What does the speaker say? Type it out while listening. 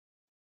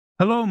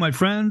Hello, my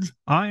friends.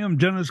 I am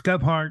Dennis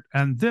Gebhardt,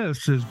 and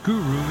this is Guru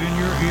in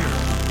Your Ear.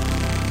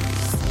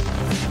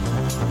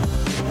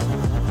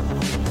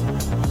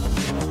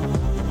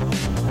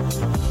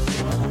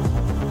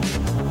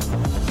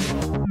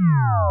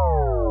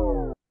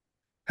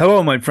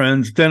 Hello, my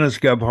friends. Dennis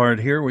Gebhardt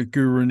here with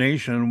Guru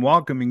Nation,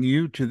 welcoming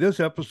you to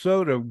this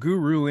episode of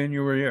Guru in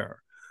Your Ear.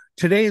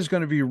 Today is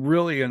going to be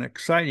really an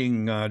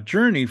exciting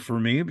journey for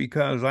me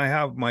because I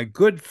have my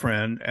good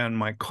friend and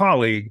my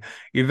colleague,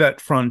 Yvette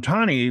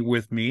Frontany,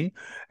 with me.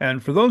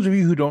 And for those of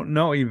you who don't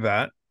know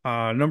Yvette,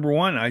 number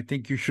one, I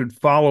think you should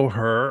follow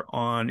her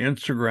on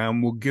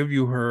Instagram. We'll give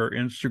you her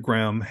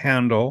Instagram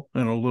handle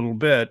in a little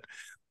bit.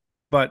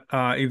 But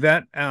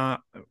Yvette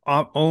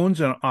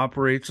owns and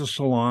operates a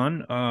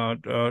salon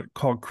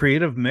called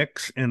Creative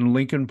Mix in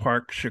Lincoln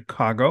Park,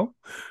 Chicago.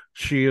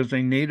 She is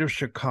a native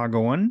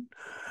Chicagoan.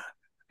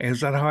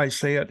 Is that how I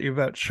say it,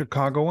 Yvette?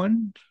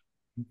 Chicagoan?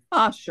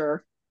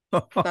 Sure.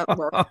 That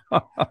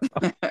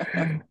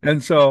works.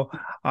 And so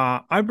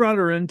I brought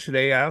her in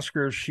today, asked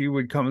her if she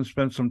would come and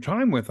spend some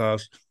time with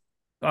us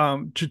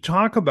to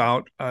talk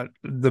about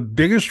the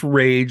biggest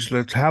rage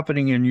that's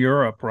happening in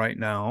Europe right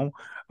now,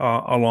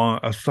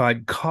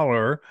 alongside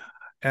color.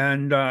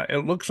 And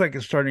it looks like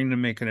it's starting to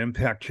make an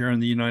impact here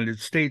in the United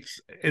States.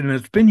 And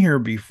it's been here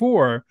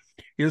before,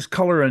 is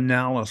color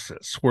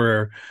analysis,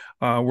 where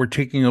we're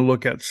taking a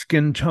look at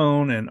skin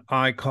tone and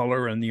eye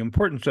color and the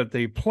importance that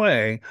they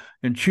play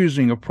in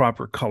choosing a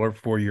proper color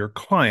for your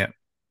client.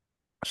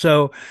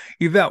 So,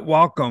 Yvette,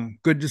 welcome.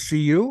 Good to see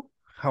you.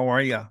 How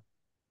are you?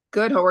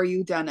 Good. How are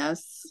you,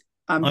 Dennis?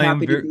 I'm I am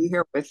happy to very, be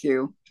here with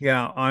you.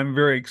 yeah, I'm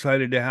very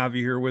excited to have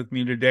you here with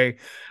me today.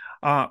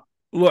 Uh,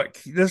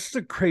 Look, this is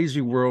a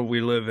crazy world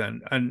we live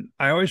in. And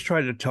I always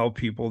try to tell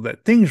people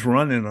that things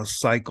run in a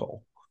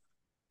cycle.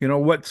 You know,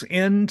 what's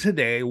in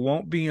today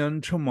won't be in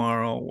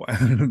tomorrow,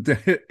 and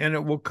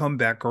it will come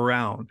back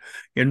around.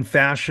 In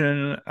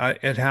fashion,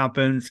 it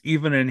happens.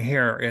 Even in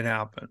hair, it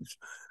happens.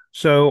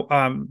 So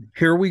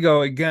here we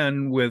go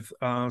again with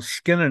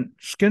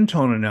skin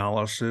tone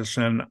analysis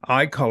and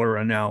eye color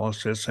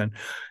analysis, and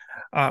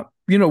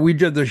we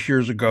did this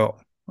years ago.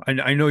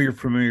 I know you're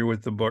familiar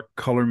with the book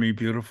 "Color Me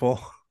Beautiful."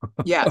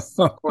 Yes,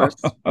 of course.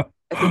 I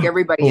think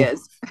everybody Oh,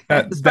 is,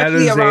 that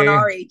especially is around a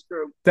our age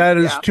group. that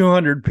is Yeah.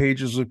 200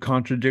 pages of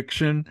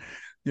contradiction.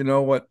 You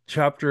know what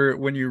chapter,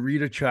 when you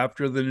read a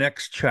chapter, the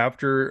next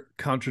chapter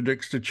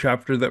contradicts the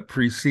chapter that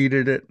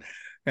preceded it,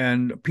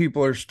 and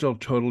people are still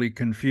totally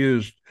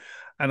confused.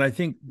 And I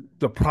think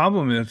the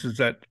problem is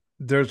that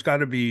there's got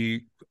to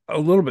be a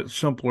little bit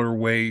simpler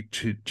way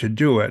to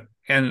do it.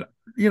 And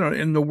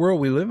in the world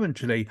we live in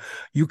today,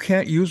 you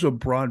can't use a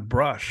broad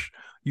brush.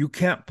 You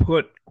can't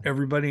put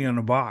everybody in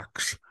a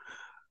box.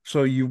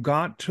 So you've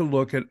got to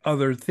look at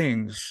other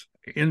things,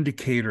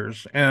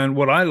 indicators. And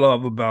what I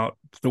love about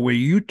the way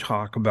you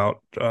talk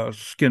about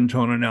skin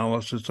tone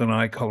analysis and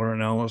eye color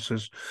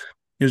analysis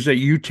is that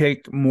you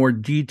take more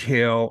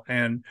detail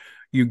and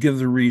you give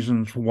the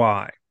reasons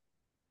why.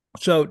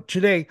 So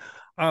today,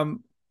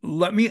 um,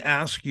 let me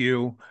ask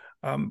you.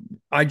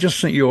 I just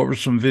sent you over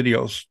some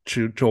videos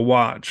to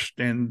watch,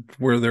 and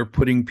where they're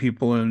putting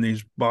people in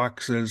these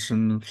boxes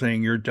and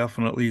saying you're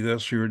definitely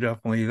this, you're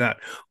definitely that.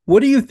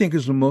 What do you think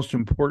is the most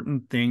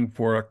important thing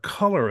for a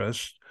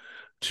colorist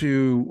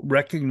to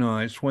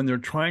recognize when they're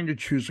trying to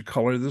choose a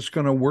color that's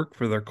going to work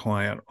for their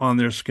client on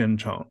their skin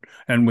tone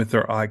and with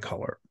their eye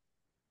color?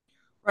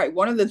 Right.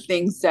 One of the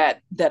things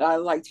that I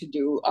like to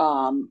do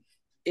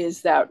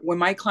is that when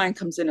my client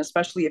comes in,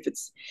 especially if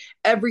it's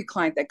every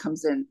client that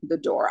comes in the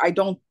door, I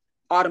don't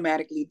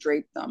automatically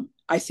drape them.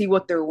 I see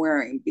what they're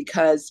wearing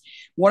because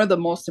one of the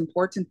most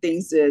important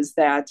things is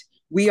that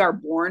we are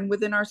born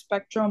within our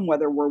spectrum,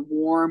 whether we're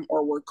warm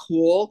or we're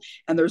cool,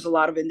 and there's a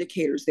lot of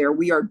indicators there.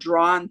 We are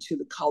drawn to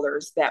the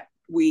colors that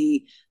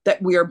we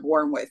are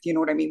born with. You know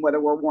what I mean?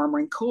 Whether we're warm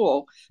or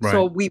cool, Right.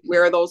 so we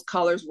wear those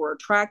colors. We're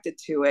attracted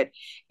to it,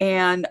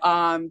 and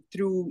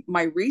through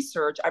my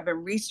research, I've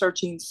been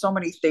researching so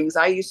many things.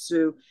 I used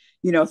to,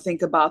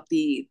 think about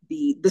the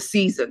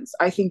seasons.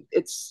 I think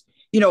it's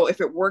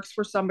if it works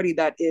for somebody,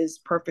 that is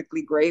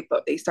perfectly great.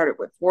 But they started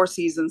with 4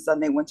 seasons, then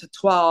they went to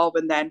 12,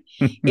 and then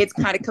it's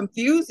kind of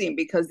confusing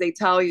because they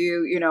tell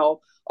you,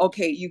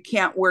 okay, you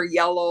can't wear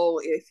yellow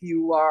if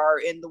you are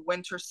in the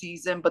winter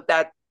season, but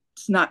that's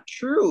not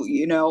true.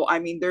 I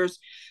mean,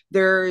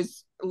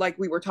 there's like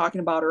we were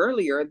talking about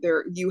earlier,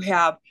 there you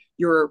have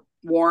your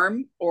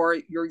warm or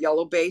your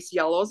yellow base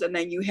yellows, and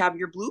then you have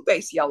your blue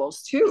base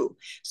yellows too.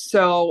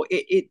 So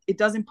it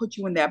doesn't put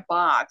you in that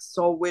box.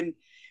 So when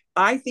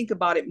I think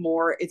about it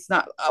more, it's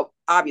not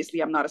obviously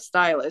I'm not a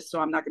stylist, so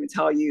I'm not going to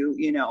tell you,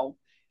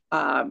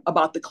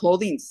 about the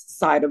clothing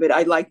side of it.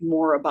 I like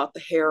more about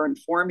the hair and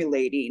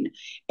formulating.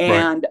 Right.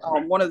 And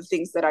one of the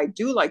things that I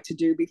do like to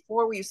do,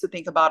 before we used to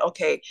think about,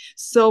 okay,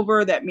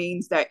 silver, that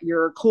means that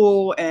you're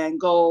cool, and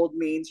gold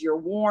means you're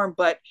warm,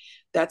 but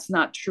that's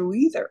not true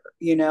either.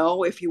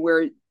 If you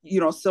wear,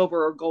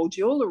 silver or gold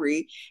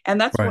jewelry. And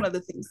that's one Right. of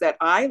the things that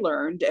I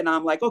learned. And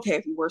I'm like, okay,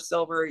 if you wear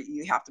silver,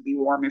 you have to be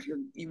warm. If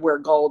you wear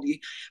gold,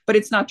 but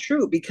it's not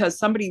true, because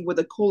somebody with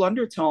a cool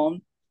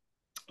undertone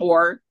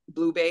or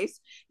blue base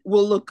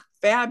will look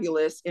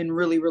fabulous in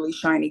really, really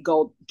shiny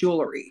gold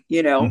jewelry.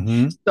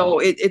 Hmm. So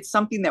it's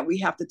something that we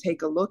have to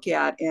take a look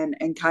at,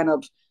 and kind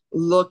of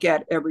look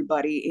at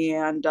everybody.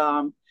 And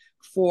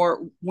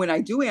for when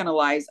I do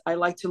analyze, I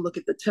like to look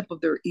at the tip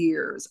of their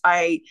ears.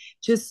 I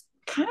just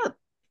kind of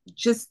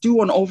just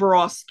do an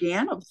overall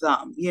scan of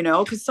them,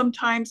 because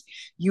sometimes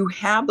you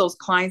have those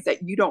clients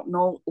that you don't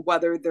know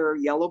whether they're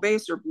yellow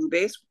base or blue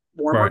base,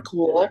 warm or Right.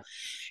 cool,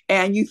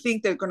 and you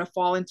think they're going to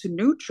fall into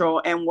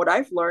neutral. And what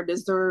I've learned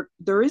is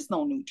there is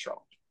no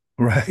neutral.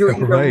 Right. You're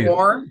either Right.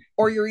 warm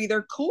or you're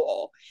either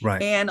cool.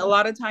 Right. And a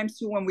lot of times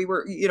too, when we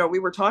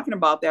were talking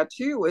about that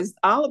too, is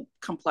olive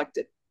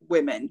complected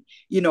women,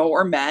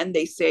 or men,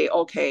 they say,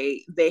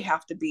 okay,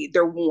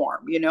 they're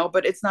warm,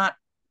 but it's not,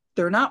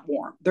 they're not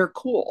warm, they're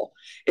cool.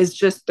 It's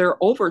just their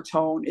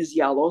overtone is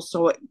yellow.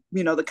 So,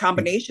 the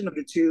combination of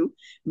the two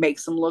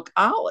makes them look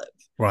olive.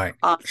 Right.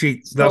 Um,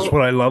 See, that's so,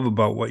 what I love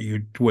about what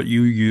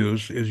you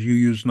use is you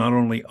use not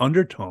only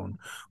undertone,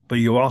 but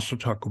you also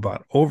talk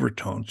about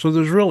overtone. So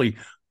there's really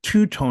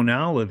two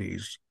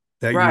tonalities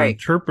that you're right,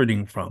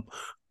 interpreting from.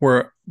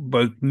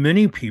 But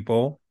many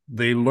people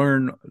they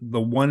learn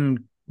the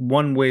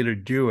one way to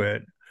do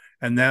it,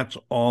 and that's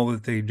all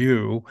that they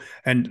do.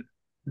 And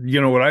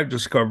what I've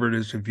discovered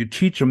is if you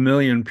teach a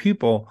million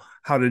people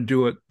how to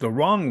do it the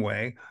wrong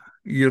way,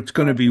 it's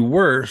going to right, be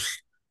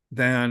worse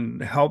than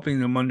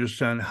helping them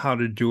understand how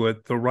to do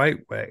it the right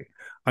way.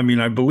 I mean,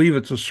 I believe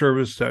it's a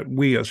service that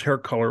we as hair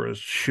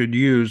colorists should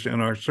use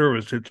in our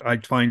service. I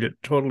find it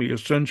totally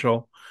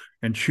essential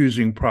in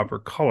choosing proper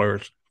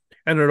colors.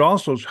 And it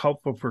also is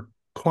helpful for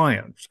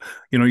clients.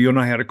 You and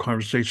I had a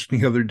conversation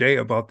the other day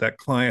about that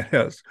client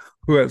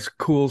who has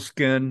cool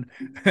skin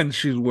and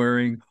she's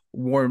wearing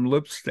warm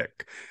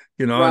lipstick.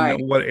 And right,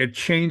 what it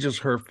changes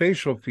her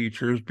facial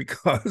features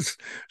because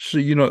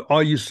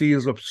all you see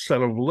is a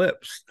set of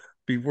lips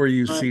before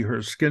you right. see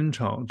her skin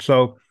tone.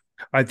 So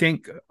I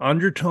think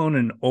undertone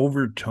and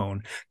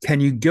overtone. Can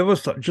you give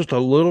us just a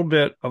little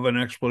bit of an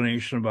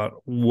explanation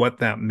about what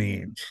that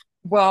means?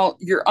 Well,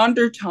 your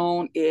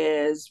undertone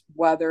is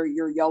whether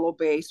you're yellow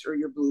base or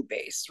you're blue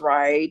base,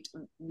 right?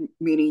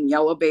 Meaning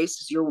yellow base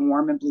is your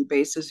warm and blue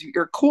base is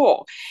your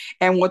cool.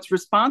 And what's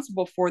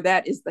responsible for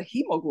that is the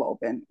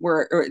hemoglobin,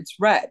 where or it's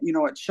red.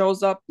 It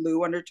shows up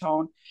blue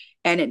undertone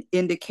and it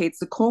indicates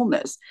the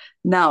coolness.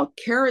 Now,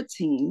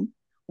 keratin,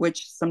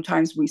 which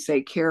sometimes we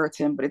say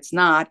keratin, but it's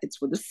not,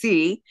 it's with a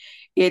C,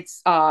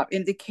 it's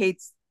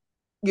indicates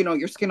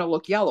your skin will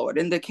look yellow. It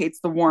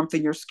indicates the warmth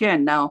in your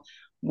skin. Now,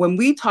 when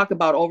we talk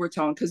about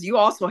overtone, because you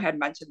also had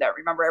mentioned that,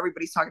 remember,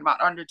 everybody's talking about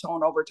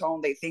undertone,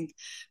 overtone. They think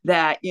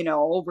that,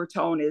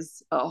 overtone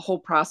is a whole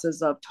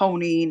process of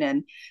toning,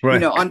 and,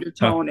 Right.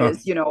 undertone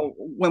is,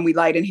 when we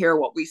light in hair,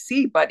 what we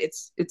see, but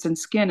it's in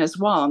skin as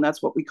well. And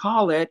that's what we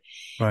call it.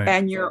 Right.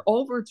 And your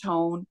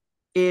overtone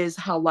is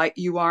how light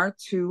you are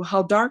to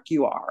how dark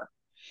you are.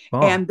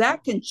 Oh, And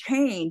that can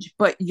change,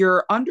 but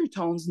your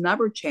undertones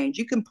never change.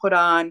 You can put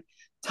on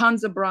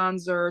tons of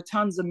bronzer,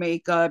 tons of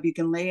makeup, you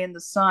can lay in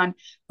the sun,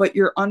 but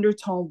your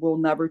undertone will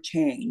never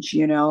change.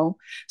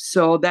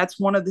 So that's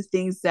one of the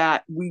things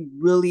that we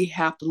really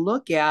have to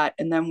look at.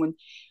 And then when,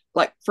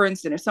 like, for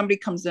instance, if somebody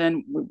comes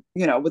in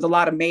with a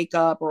lot of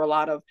makeup or a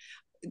lot of,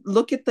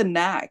 look at the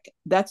neck.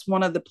 That's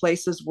one of the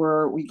places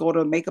where we go to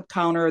a makeup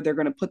counter, they're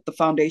going to put the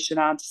foundation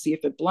on to see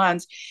if it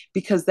blends,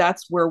 because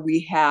that's where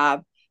we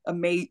have a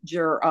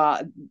major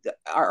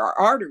our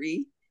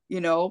artery,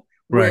 right.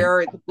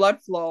 where the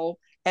blood flow,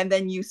 and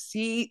then you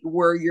see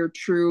where your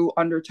true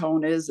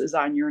undertone is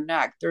on your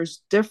neck.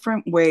 There's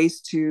different ways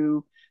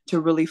to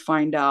really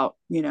find out,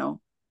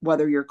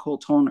 whether you're cool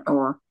tone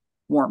or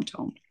warm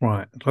tone.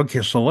 Right.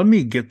 Okay. So let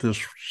me get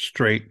this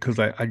straight because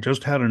I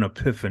just had an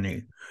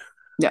epiphany.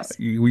 Yes.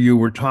 You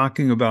were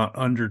talking about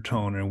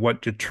undertone and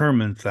what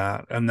determines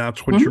that, and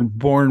that's what you're Mm-hmm.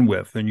 born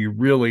with, and you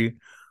really,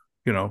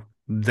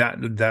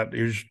 that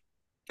is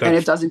And it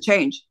that's doesn't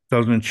change.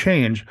 doesn't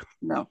change.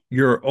 No.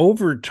 Your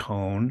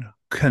overtone,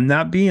 can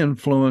that be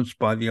influenced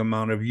by the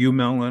amount of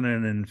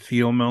eumelanin and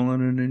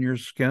pheomelanin in your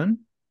skin?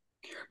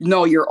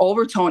 No, your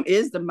overtone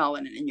is the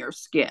melanin in your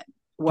skin,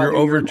 Your whether you're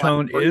light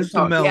overtone or your is the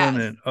tone. Yes.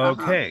 melanin.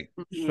 Uh-huh. Okay.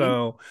 Mm-hmm.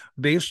 So,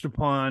 based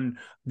upon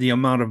the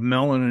amount of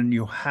melanin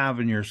you have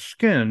in your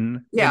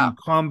skin Yeah. in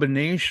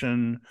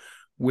combination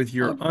with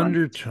your Of your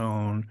undertone.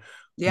 undertone,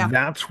 Yeah.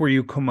 that's where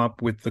you come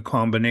up with the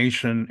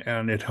combination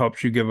and it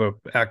helps you give a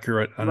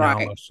accurate Right.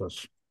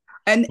 analysis.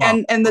 And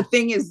Wow. and the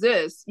thing is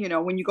this,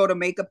 when you go to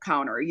makeup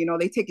counter,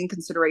 they take in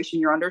consideration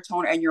your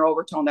undertone and your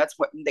overtone. That's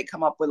what they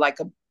come up with, like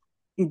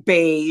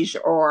beige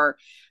or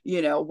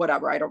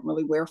whatever. I don't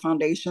really wear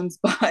foundations,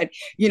 but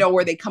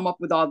where they come up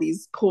with all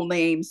these cool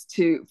names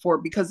to for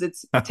because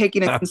it's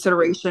taking into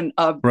consideration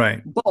of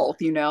Right, both,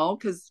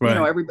 because right.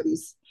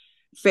 everybody's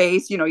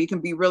face, you can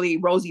be really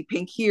rosy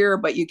pink here,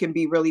 but you can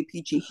be really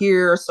peachy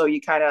here, so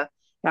you kind of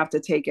have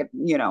to take it,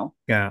 Yeah.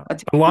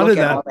 take A a lot look of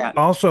at that all that.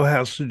 also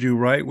has to do,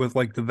 right, with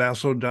like the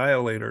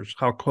vasodilators,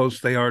 how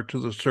close they are to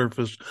the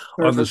surface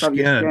of the Surface of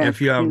your skin. skin.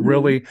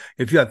 Mm-hmm.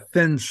 If you have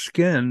thin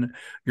skin,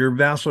 your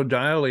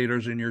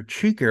vasodilators in your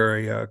cheek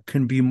area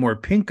can be more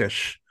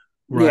pinkish,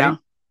 right, Yeah.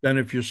 than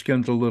if your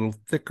skin's a little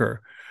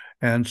thicker.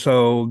 And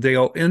so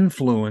they'll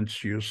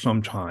influence you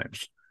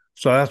sometimes.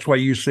 So that's why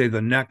you say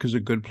the neck is a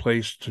good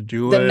place to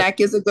do The it,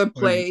 neck is a good or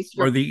place.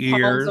 or Your the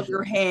palms of ears,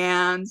 your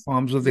hands,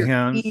 palms of the your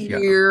hands. Yeah,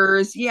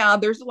 ears. Yeah,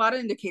 there's a lot of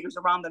indicators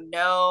around the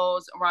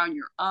nose, around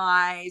your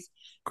eyes,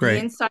 the great.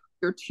 inside of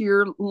your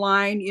tear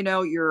line.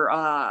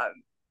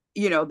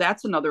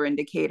 That's another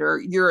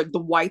indicator. The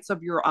whites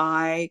of your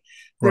eye.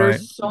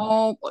 Right.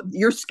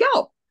 Your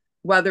scalp,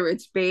 whether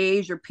it's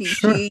beige or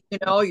Sure. peachy.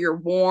 You're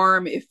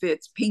warm. If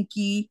it's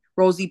pinky,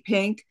 rosy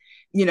pink,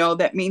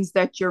 that means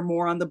that you're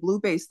more on the blue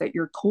base, that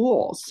you're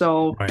cool.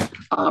 So, Right.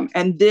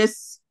 and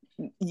this,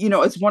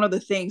 it's one of the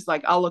things,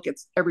 like I'll look at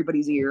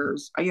everybody's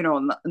ears.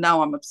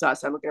 Now I'm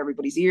obsessed. I look at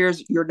everybody's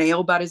ears. Your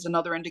nail bed is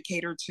another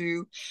indicator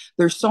too.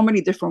 There's so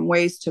many different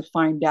ways to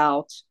find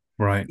out,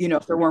 Right.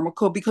 if they're warm or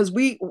cool, because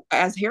we,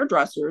 as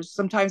hairdressers,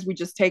 sometimes we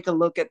just take a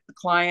look at the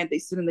client. They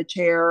sit in the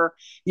chair,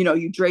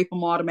 you drape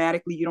them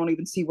automatically. You don't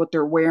even see what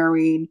they're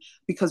wearing,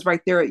 because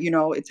right there,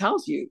 it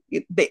tells you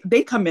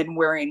they come in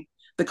wearing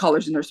the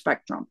colors in their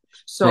spectrum.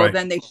 So Right.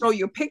 then they show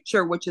you a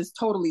picture which is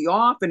totally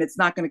off, and it's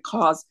not going to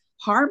cause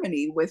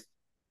harmony with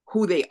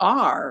who they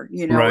are.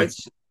 Right.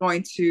 It's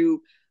going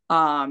to,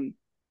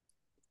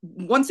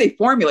 once they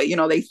formulate,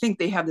 they think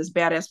they have this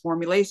badass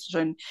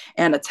formulation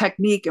and a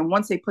technique. And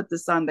once they put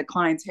this on the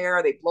client's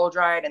hair, they blow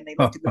dry it and they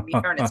look in the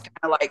mirror, and it's kind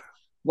of like,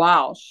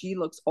 wow, she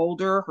looks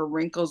older. Her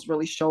wrinkles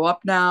really show up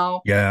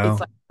now. It's Yeah.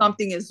 like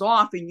something is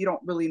off and you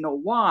don't really know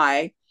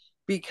why,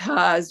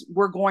 because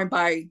we're going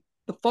by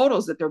the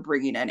photos that they're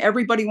bringing in.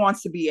 Everybody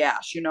wants to be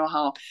Ash. You know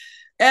how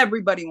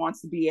everybody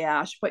wants to be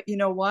Ash, but you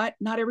know what?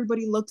 Not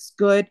everybody looks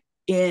good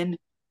in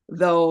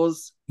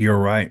those You're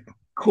right.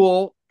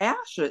 cool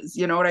ashes.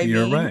 You know what I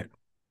You're mean? right.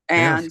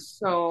 Yes. And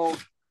so,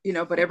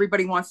 but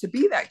everybody wants to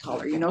be that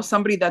color.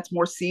 Somebody that's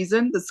more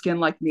seasoned, the skin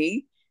like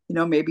me,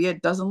 maybe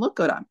it doesn't look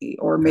good on me.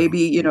 Or Yeah.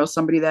 maybe,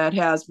 somebody that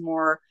has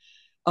more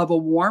of a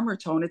warmer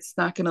tone, it's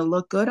not going to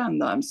look good on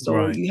them. So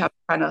Right. you have to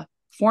kind of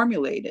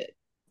formulate it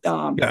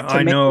Yeah. to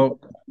I make it know.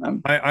 look good on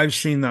them. I've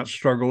seen that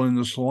struggle in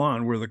the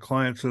salon where the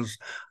client says,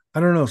 I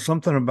don't know,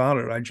 something about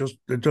it.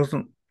 It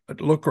doesn't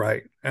look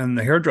right. And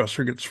the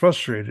hairdresser gets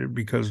frustrated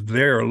because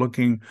they're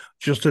looking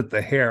just at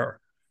the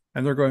hair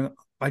and they're going,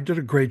 I did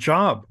a great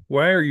job.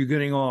 Why are you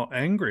getting all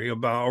angry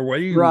about, or why are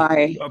you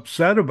Right,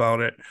 upset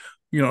about it?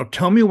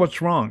 Tell me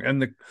what's wrong.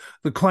 And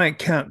the client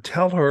can't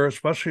tell her,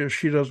 especially if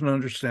she doesn't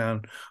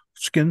understand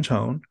skin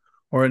tone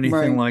or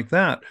anything right, like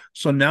that.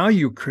 So now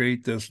you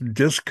create this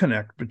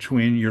disconnect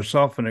between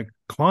yourself and a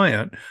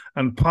client,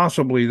 and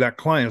possibly that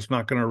client's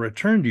not going to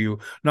return to you,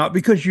 not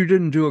because you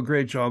didn't do a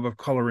great job of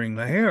coloring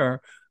the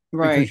hair,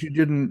 because right, you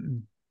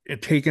didn't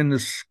take into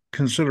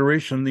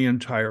consideration the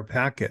entire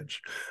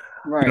package.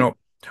 You right. know,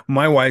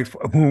 my wife,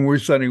 when we're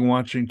sitting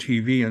watching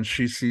TV and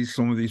she sees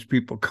some of these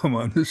people come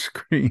on the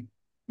screen,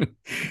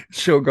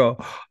 she'll go,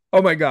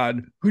 oh my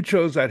God, who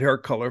chose that hair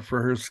color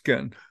for her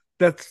skin?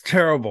 That's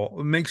terrible.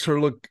 It makes her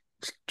look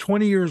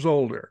 20 years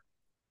older.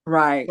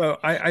 Right. So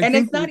I And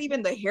think it's not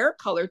even the hair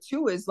color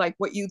too, is like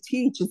what you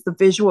teach is the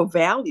visual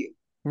value.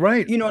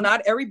 right,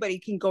 Not everybody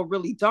can go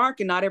really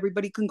dark and not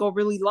everybody can go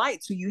really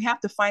light. So you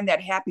have to find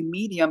that happy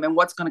medium and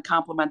what's going to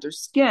complement their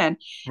skin,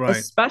 right,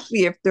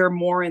 especially if they're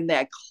more in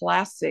that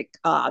classic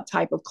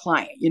type of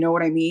client. You know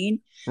what I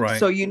mean? right.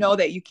 So you know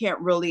that you can't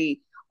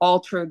really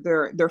alter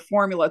their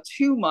formula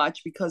too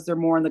much because they're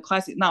more in the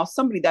classic. Now,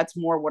 somebody that's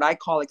more what I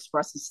call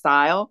expressive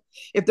style,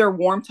 if they're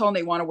warm tone,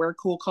 they want to wear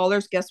cool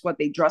colors, guess what?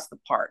 They dress the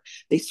part.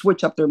 They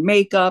switch up their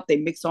makeup, they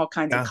mix all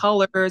kinds of Yeah,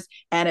 colors,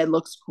 and it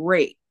looks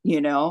great.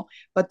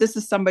 But this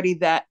is somebody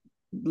that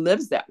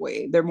lives that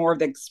way. They're more of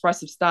the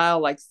expressive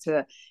style, likes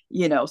to,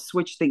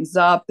 switch things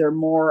up. They're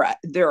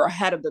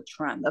ahead of the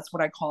trend. That's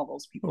what I call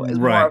those people. Is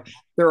more right. of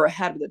they're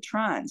ahead of the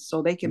trend,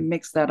 so they can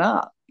mix that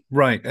up.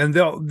 Right. And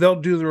they'll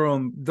do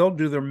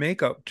their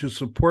makeup to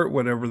support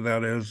whatever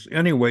that is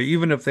anyway,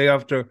 even if they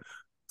have to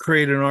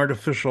create an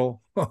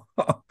artificial Right.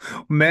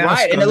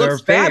 mask And it on their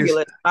looks face.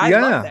 fabulous. I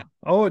love Yeah. that.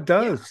 Oh, it Yeah.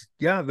 does.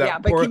 Yeah, Yeah.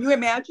 that But poor can you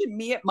imagine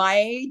me at my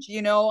age,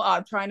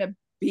 trying to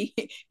be,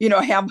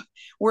 have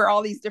wear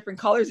all these different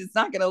colors? It's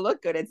not going to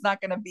look good. It's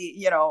not going to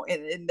be,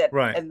 in that,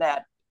 right. in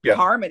that Yeah.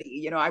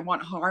 harmony. I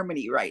want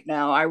harmony right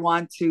now. I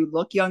want to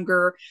look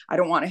younger. I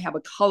don't want to have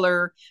a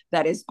color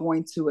that is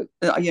going to,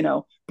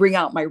 bring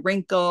out my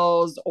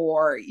wrinkles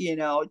or,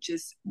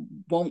 just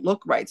won't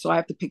look right. So I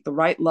have to pick the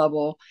right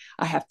level.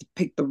 I have to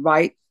pick the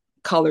right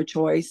color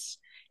choice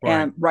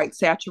Right. and right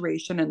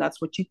saturation, and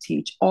that's what you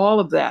teach. All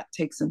of that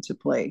takes into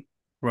play.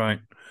 Right.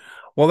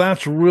 Well,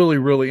 that's really,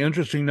 really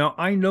interesting. Now,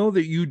 I know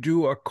that you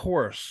do a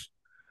course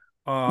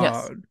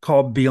Yes.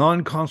 called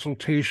Beyond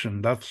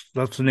Consultation. That's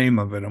the name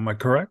of it. Am I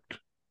correct?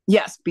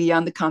 Yes,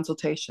 beyond the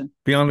consultation.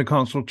 Beyond the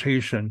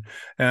Consultation.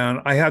 And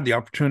I had the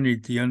opportunity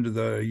at the end of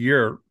the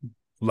year,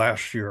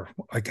 last year.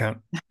 I can't,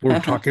 we're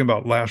talking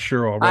about last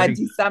year already,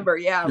 December,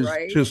 yeah,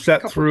 right. to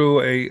set Couple.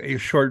 through a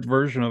short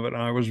version of it.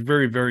 And I was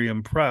very, very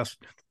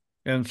impressed.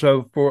 And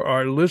so, for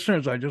our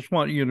listeners, I just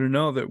want you to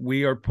know that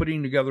we are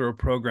putting together a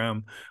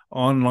program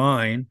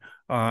online,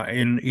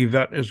 and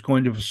Yvette is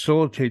going to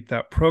facilitate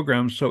that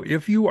program. So,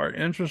 if you are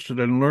interested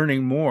in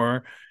learning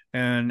more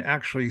and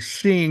actually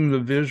seeing the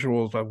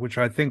visuals, which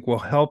I think will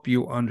help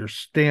you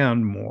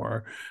understand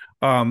more,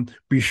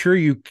 be sure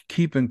you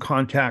keep in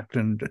contact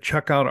and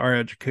check out our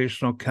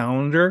educational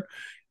calendar.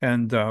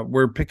 And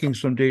we're picking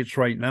some dates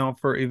right now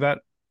for Yvette,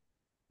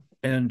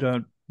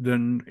 and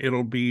then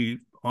it'll be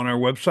on our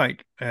website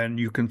and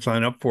you can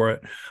sign up for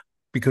it,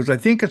 because I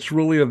think it's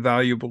really a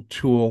valuable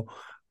tool.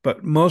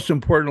 But most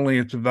importantly,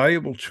 it's a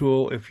valuable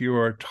tool if you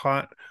are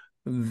taught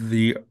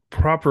the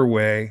proper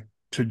way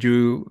to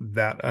do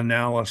that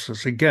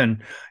analysis.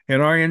 Again,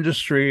 in our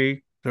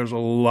industry, there's a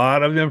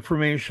lot of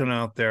information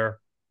out there.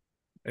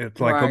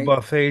 It's like a Right.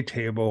 buffet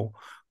table,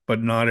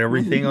 but not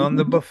everything on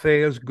the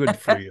buffet is good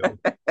for you.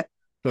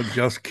 So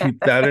just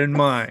keep that in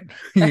mind.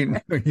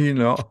 You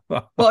know.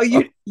 Well,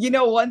 you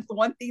know,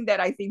 one thing that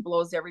I think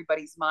blows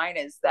everybody's mind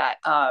is that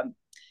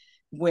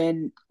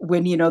when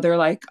they're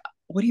like,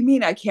 what do you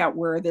mean I can't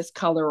wear this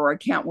color or I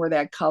can't wear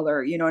that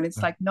color? And it's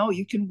like, no,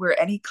 you can wear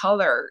any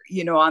color,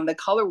 on the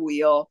color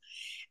wheel.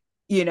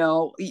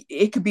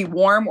 It could be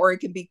warm or it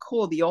could be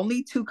cool. The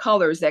only two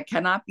colors that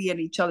cannot be in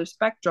each other's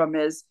spectrum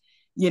is,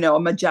 a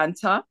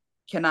magenta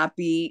cannot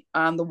be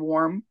on the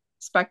warm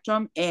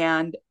spectrum,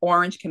 and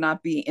orange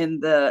cannot be in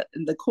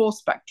the cool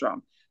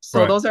spectrum.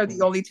 So Right. those are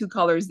the only two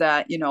colors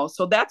that,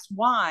 so that's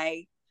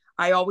why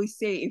I always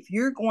say, if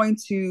you're going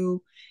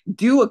to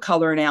do a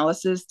color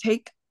analysis,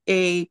 take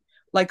a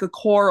like a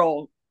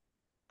coral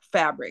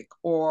fabric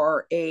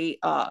or a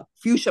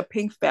fuchsia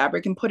pink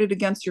fabric and put it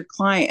against your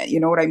client. You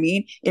know what I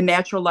mean? In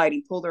natural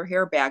lighting, pull their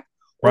hair back,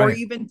 or Right.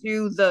 even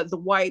do the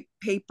white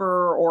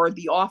paper or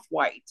the off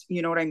white.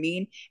 You know what I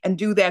mean? And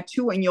do that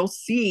too, and you'll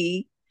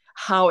see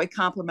how it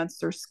complements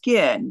their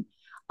skin.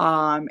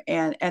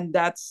 And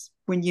that's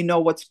when you know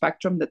what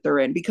spectrum that they're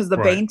in, because the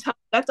Right. vein type,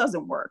 that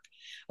doesn't work.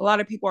 A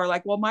lot of people are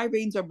like, well, my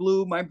veins are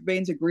blue, my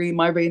veins are green,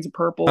 my veins are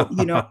purple,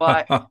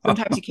 but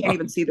sometimes you can't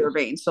even see their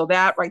veins. So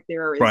that right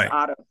there is Right.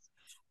 out of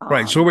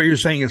Right. So um, what you're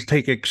saying is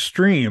take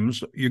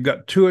extremes. You've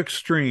got two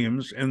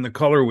extremes in the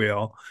color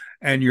wheel,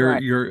 and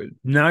right, you're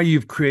now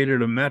you've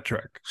created a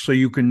metric so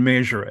you can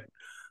measure it.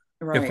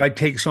 If right, I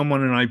take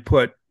someone and I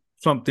put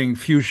something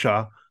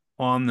fuchsia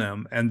on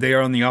them and they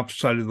are on the opposite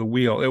side of the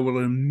wheel, it will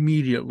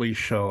immediately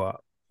show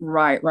up.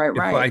 right, right, If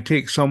I right,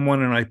 take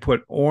someone and I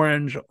put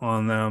orange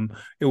on them,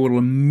 it will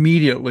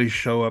immediately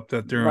show up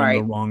that they're in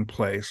the right, wrong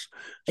place.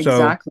 So,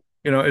 exactly.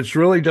 it's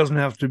really doesn't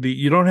have to be,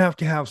 you don't have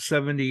to have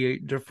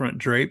 78 different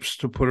drapes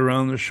to put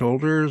around the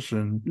shoulders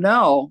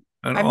No,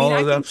 and I mean, all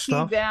I of can that see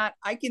stuff. that.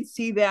 I can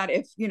see that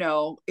if,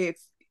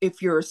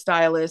 if you're a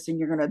stylist and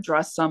you're going to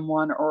dress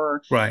someone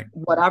or Right.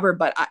 whatever,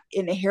 but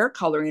in the hair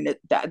coloring,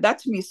 that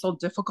to me is so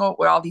difficult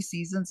with all these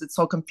seasons. It's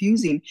so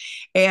confusing.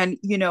 And,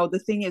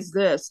 the thing is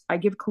this, I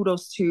give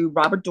kudos to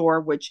Robert Dorr,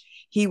 which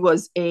he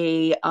was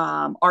a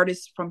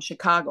artist from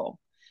Chicago,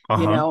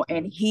 Uh-huh.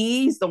 and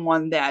he's the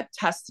one that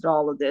tested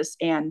all of this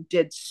and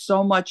did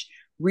so much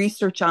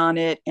research on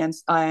it,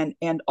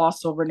 and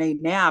also Renee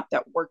Knapp,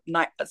 that worked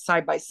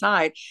side by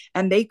side,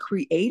 and they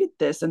created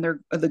this, and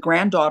the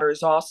granddaughter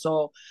is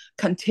also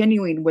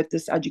continuing with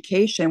this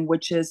education,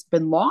 which has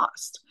been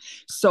lost.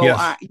 So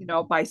Yes.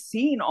 by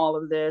seeing all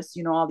of this,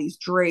 all these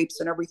drapes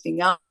and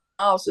everything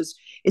else,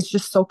 it's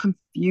just so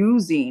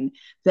confusing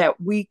that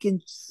we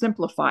can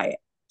Right.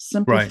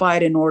 simplify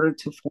it in order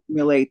to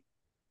formulate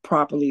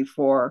properly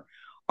for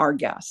our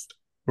guest.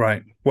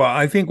 Right. Well,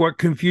 I think what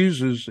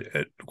confuses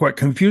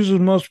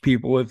most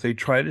people if they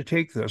try to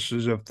take this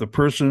is if the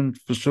person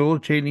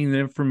facilitating the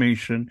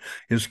information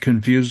is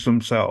confused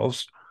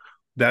themselves.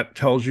 That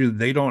tells you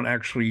they don't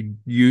actually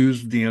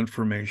use the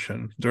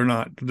information. They're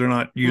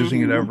not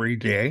using it Mm-hmm. every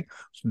day.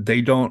 So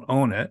they don't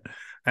own it.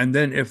 And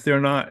then if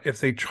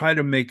they try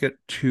to make it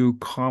too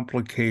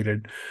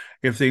complicated,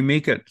 if they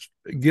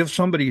give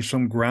somebody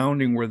some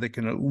grounding where they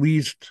can at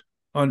least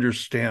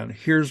understand,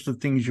 here's the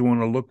things you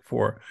want to look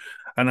for.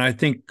 And I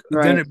think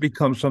then Right, it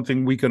becomes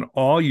something we can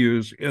all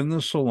use in the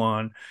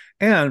salon.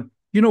 And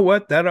you know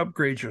what? That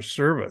upgrades your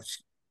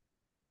service,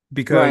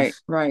 right,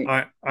 because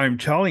right, I'm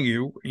telling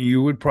you,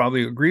 you would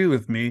probably agree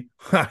with me.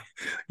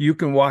 You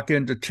can walk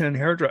into 10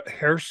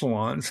 hair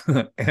salons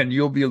and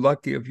you'll be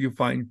lucky if you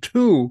find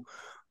two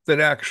that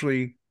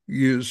actually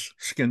use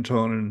skin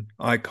tone and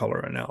eye color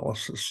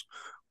analysis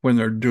when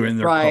they're doing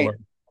their right. color.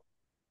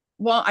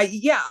 Well,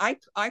 I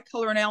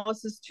color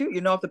analysis too. You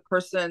know, if the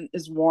person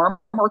is warm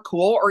or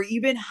cool, or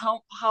even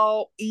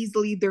how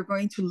easily they're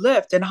going to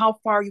lift and how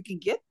far you can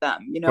get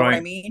them. You know what I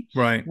Right, mean?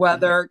 right.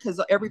 Whether because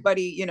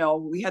everybody,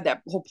 we had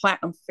that whole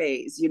platinum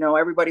phase.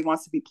 Everybody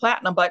wants to be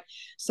platinum, but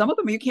some of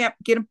them you can't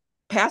get them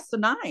past a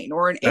 9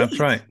 or an 8. That's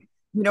right.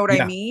 You know what I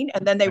Yeah. mean?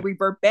 And then they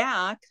revert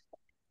back.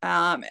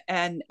 And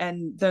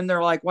then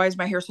they're like, why is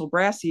my hair so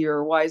brassy,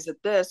 or why is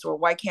it this, or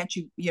why can't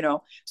you.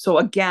 So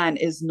again,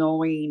 is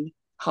knowing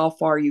how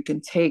far you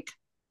can take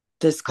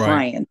this Right,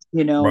 client,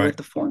 right, with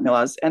the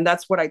formulas. And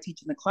that's what I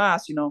teach in the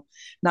class.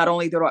 Not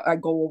only do I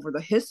go over the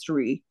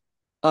history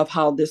of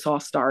how this all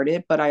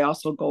started, but I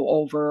also go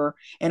over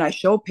and I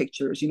show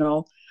pictures,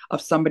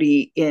 of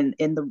somebody in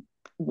the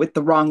with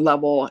the wrong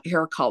level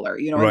hair color,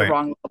 in the right,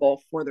 wrong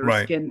level for their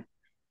right. skin,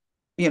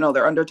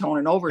 their undertone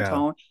and Yeah,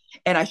 overtone.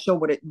 And I show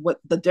what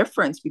the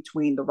difference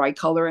between the right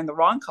color and the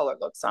wrong color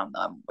looks on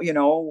them,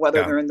 whether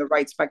yeah. they're in the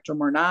right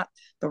spectrum or not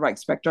the right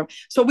spectrum.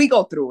 So we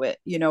go through it.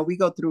 We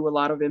go through a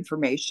lot of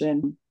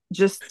information,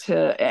 just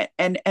to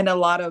and a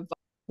lot of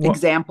Well,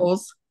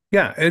 examples.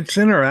 yeah, it's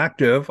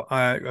interactive.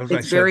 As I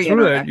It's said, very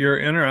through it, interactive. you're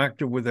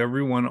interactive with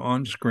everyone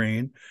on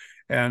screen,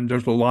 and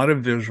there's a lot of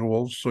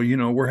visuals. So,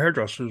 we're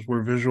hairdressers,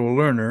 we're visual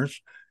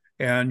learners,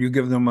 and you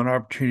give them an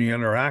opportunity to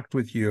interact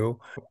with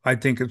you. I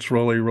think it's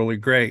really, really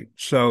great.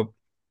 So,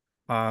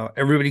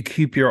 everybody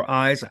keep your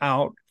eyes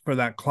out for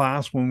that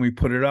class when we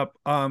put it up.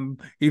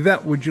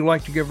 Yvette, would you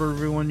like to give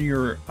everyone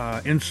your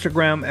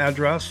Instagram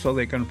address so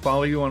they can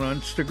follow you on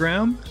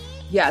Instagram?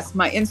 Yes,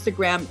 my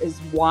Instagram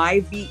is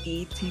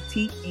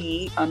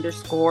YVETTE_Frontany,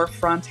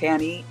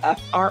 FRONTANY.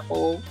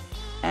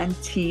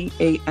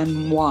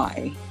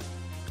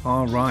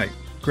 All right,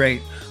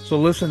 great. So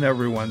listen,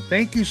 everyone,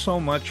 thank you so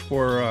much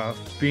for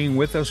being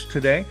with us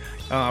today.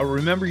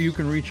 Remember, you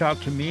can reach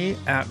out to me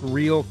at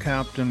Real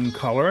Captain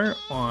Color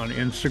on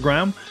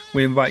Instagram.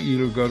 We invite you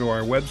to go to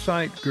our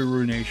website,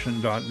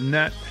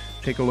 gurunation.net.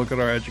 Take a look at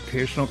our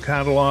educational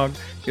catalog.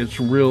 It's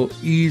real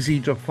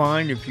easy to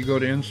find. If you go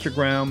to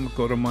Instagram,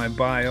 go to my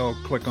bio,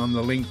 click on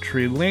the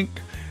Linktree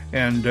link,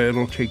 and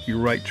it'll take you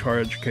right to our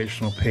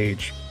educational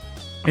page.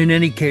 In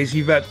any case,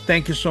 Yvette,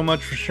 thank you so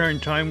much for sharing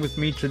time with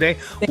me today.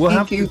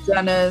 Thank you,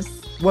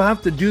 Dennis. We'll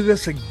have to do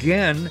this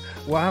again.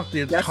 We'll have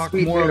to Yes, talk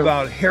we more do.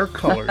 about hair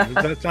colors. Does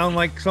that sound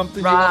like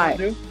something you want Right.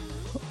 to do?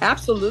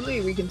 Absolutely,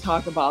 we can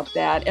talk about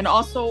that, and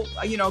also,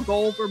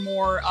 go over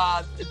more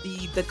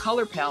the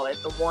color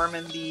palette, the warm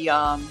and the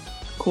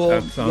cool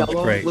That sounds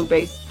yellow great. blue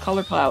based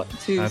color palette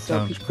too, That so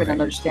sounds people great. can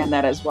understand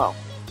that as well.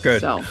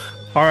 Good. So,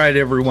 All right,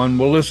 everyone.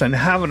 Well, listen,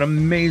 have an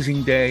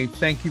amazing day.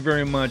 Thank you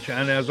very much.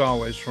 And as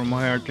always, from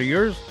my heart to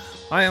yours,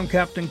 I am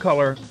Captain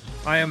Color.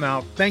 I am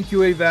out. Thank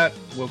you, Yvette.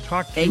 We'll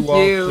talk to thank you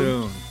all you.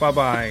 soon.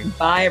 Bye-bye.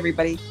 Bye,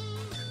 everybody.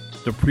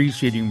 The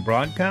preceding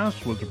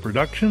broadcast was a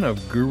production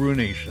of Guru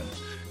Nation,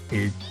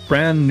 a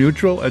brand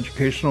neutral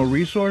educational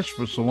resource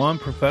for salon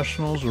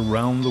professionals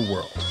around the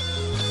world.